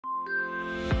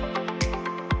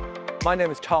My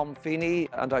name is Tom Feeney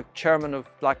and I'm chairman of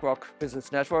Blackrock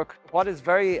Business Network. What is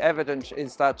very evident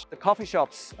is that the coffee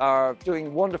shops are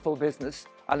doing wonderful business,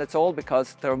 and it's all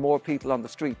because there are more people on the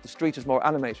street. The street is more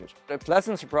animated. A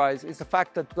pleasant surprise is the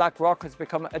fact that Blackrock has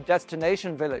become a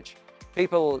destination village.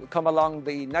 People come along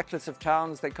the necklace of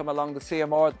towns, they come along the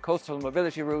CMR, the coastal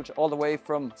mobility route, all the way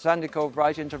from Sandy Cove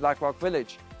right into Blackrock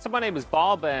village. So my name is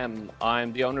Bob.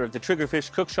 I'm the owner of the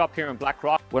Triggerfish Cook Shop here in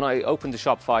Blackrock. When I opened the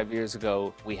shop 5 years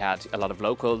ago, we had a lot of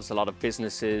locals, a lot of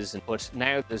businesses, but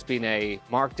now there's been a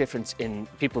marked difference in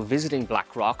people visiting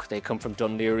Blackrock. They come from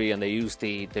Dún Laoghaire and they use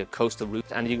the coastal route,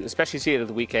 and you especially see it at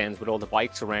the weekends with all the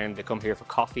bikes around. They come here for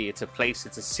coffee. It's a place,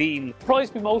 it's a scene. What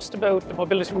surprised me most about the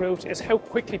mobility route is how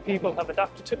quickly people have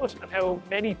adapted to it and how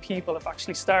many people have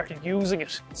actually started using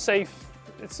it. It's safe,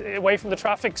 it's away from the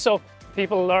traffic, so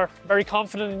people are very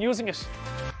confident in using it.